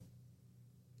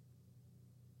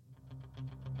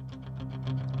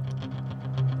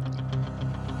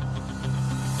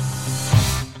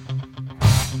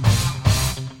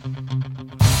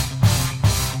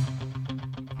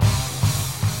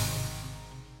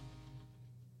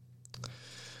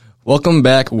Welcome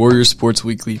back, Warrior Sports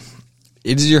Weekly.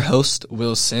 It is your host,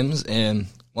 Will Sims, and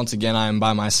once again, I am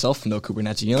by myself, no Cooper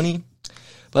Nachioni,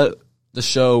 but the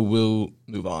show will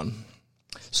move on.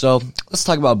 So, let's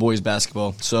talk about boys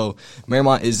basketball. So,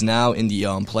 Marymount is now in the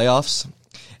playoffs,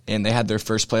 and they had their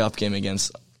first playoff game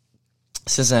against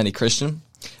Cincinnati Christian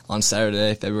on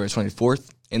Saturday, February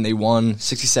 24th, and they won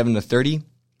 67-30.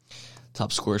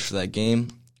 Top scorers for that game,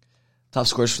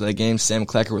 Sam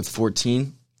Klecker with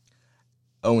 14.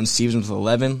 Owen Stevens with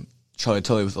 11, Charlie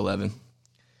Tully with 11.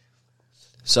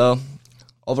 So,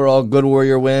 overall, good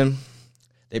Warrior win.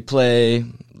 They play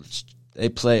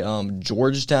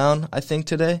Georgetown, I think,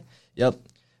 today. Yep,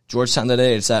 Georgetown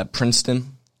today. It's at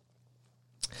Princeton.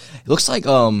 It looks like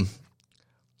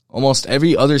almost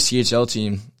every other CHL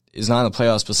team is not in the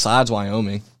playoffs besides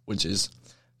Wyoming, which is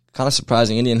kind of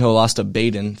surprising. Indian Hill lost to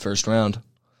Baden first round,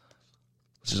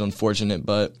 which is unfortunate,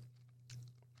 but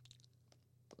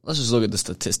let's just look at the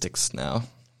statistics now.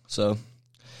 So,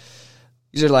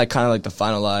 these are kind of the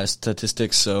finalized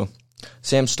statistics. So,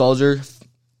 Sam Stalger,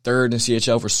 third in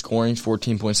CHL for scoring,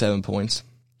 14.7 points.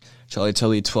 Charlie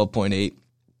Tully, 12.8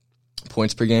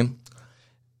 points per game.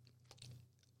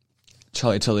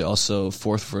 Charlie Tully also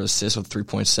fourth for assists with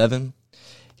 3.7.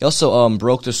 He also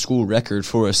broke the school record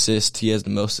for assists. He has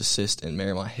the most assists in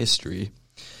Marymount history,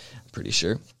 I'm pretty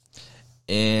sure.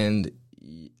 And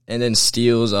then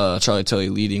steals, Charlie Tully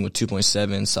leading with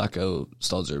 2.7, Sacco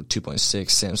Stalger with 2.6,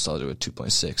 Sam Stalger with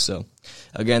 2.6. So,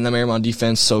 again, the Marymount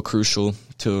defense so crucial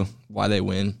to why they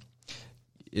win.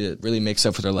 It really makes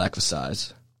up for their lack of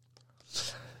size.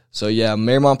 So, yeah,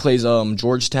 Marymount plays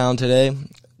Georgetown today.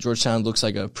 Georgetown looks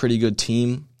like a pretty good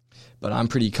team, but I'm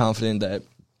pretty confident that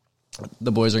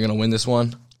the boys are going to win this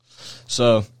one.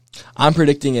 So, I'm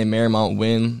predicting a Marymount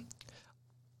win,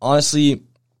 honestly,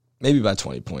 maybe by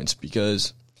 20 points,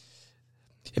 because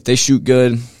if they shoot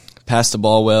good, pass the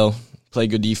ball well, play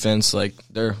good defense,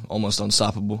 they're almost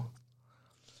unstoppable.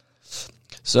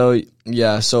 So,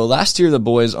 yeah, so last year the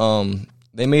boys,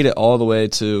 they made it all the way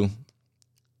to,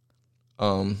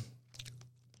 to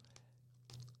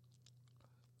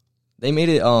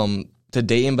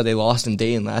Dayton, but they lost in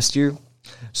Dayton last year.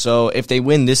 So if they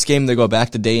win this game, they go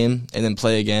back to Dayton and then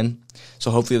play again.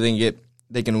 So hopefully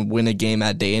they can win a game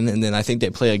at Dayton, and then I think they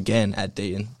play again at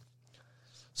Dayton.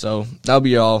 So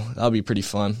that'll be pretty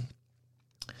fun.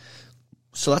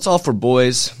 So that's all for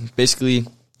boys. Basically,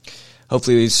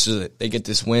 hopefully they get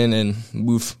this win and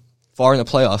move far in the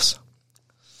playoffs.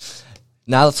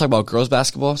 Now let's talk about girls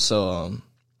basketball. So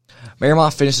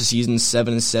Marymount finished the season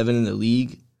 7-7 in the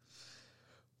league.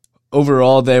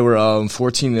 Overall, they were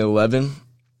 14-11.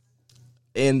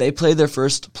 And they played their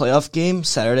first playoff game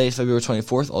Saturday, February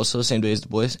 24th, also the same day as the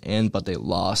boys, but they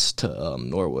lost to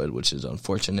Norwood, which is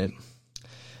unfortunate.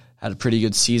 Had a pretty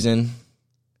good season.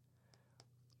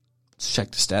 Let's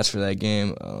check the stats for that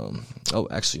game.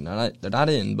 Actually, they're not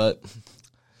in, but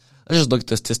let's just look at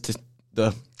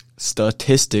the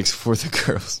statistics for the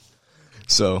girls.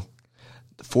 So,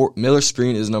 Miller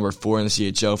Spreen is number 4 in the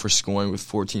CHL for scoring with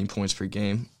 14 points per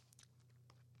game.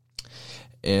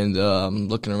 And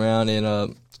looking around,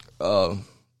 and Mila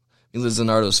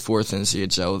Zanardo's 4th in the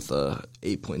CHL with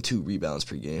 8.2 rebounds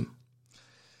per game.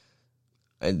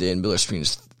 And then Miller Spreen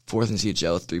is 4th in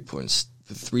CHL with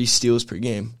 3 steals per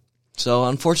game. So,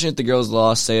 unfortunate the girls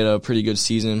lost. They had a pretty good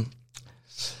season.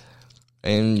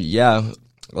 And, yeah,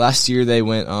 last year they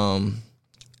went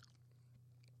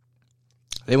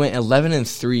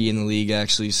 11-3 in the league,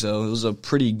 actually. So, it was a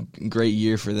pretty great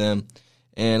year for them.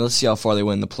 And let's see how far they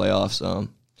win in the playoffs.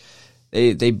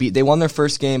 They won their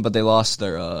first game, but they lost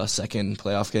their second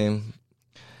playoff game.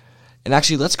 And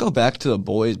actually, let's go back to the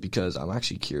boys because I'm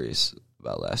actually curious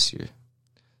about last year.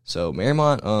 So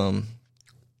Marymount,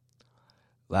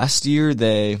 last year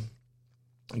they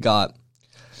won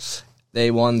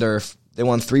 3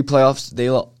 playoffs.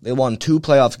 They won 2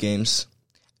 playoff games,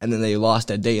 and then they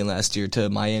lost at Dayton last year to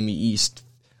Miami East,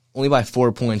 only by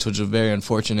 4 points, which was very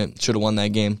unfortunate. Should have won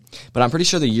that game. But I'm pretty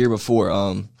sure the year before,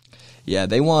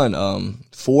 they won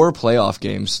 4 playoff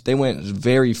games. They went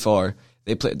very far.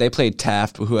 They played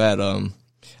Taft, who had I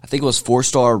think it was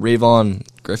 4-star Rayvon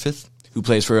Griffith, who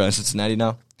plays for Cincinnati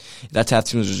now. That Taft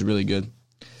team was just really good.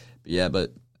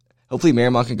 But hopefully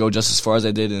Marymount can go just as far as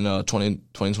they did in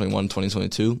 2021,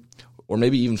 2022, or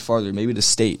maybe even farther, maybe the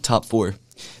state, top 4.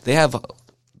 They have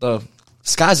the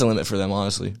sky's the limit for them,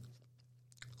 honestly.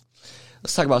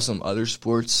 Let's talk about some other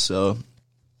sports. So,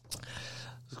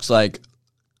 looks like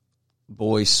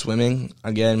boys swimming,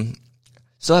 again,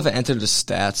 still haven't entered the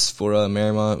stats for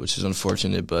Marymount, which is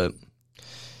unfortunate, but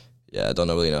yeah, I don't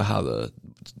really know how the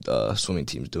swimming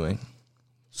team's doing.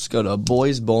 Let's go to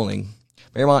boys bowling.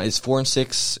 Marymount is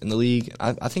 4-6 in the league.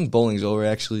 I think bowling's over,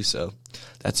 actually, so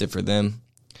that's it for them.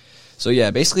 So,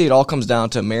 yeah, basically it all comes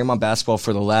down to Marymount basketball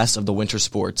for the last of the winter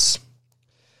sports.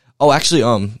 Oh, actually,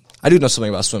 I do know something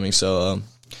about swimming, so I'm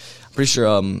pretty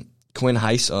sure Quinn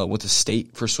Heiss went to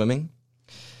state for swimming.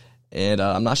 And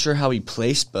I'm not sure how he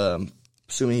placed, but I'm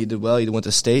assuming he did well. He went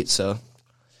to state, so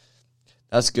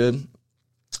that's good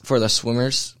for the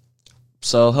swimmers.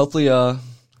 So hopefully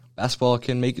basketball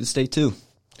can make it to state too.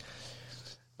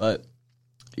 But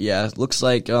yeah, looks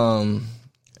like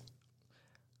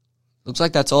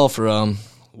that's all for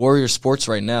Warrior sports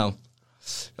right now.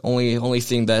 Only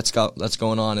thing that's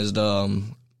going on is the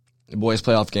boys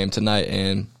playoff game tonight,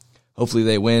 and hopefully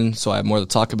they win, so I have more to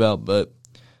talk about. But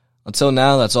until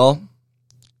now, that's all.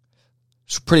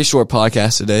 It's a pretty short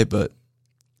podcast today, but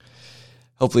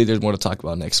hopefully there's more to talk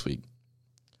about next week.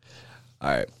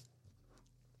 All right.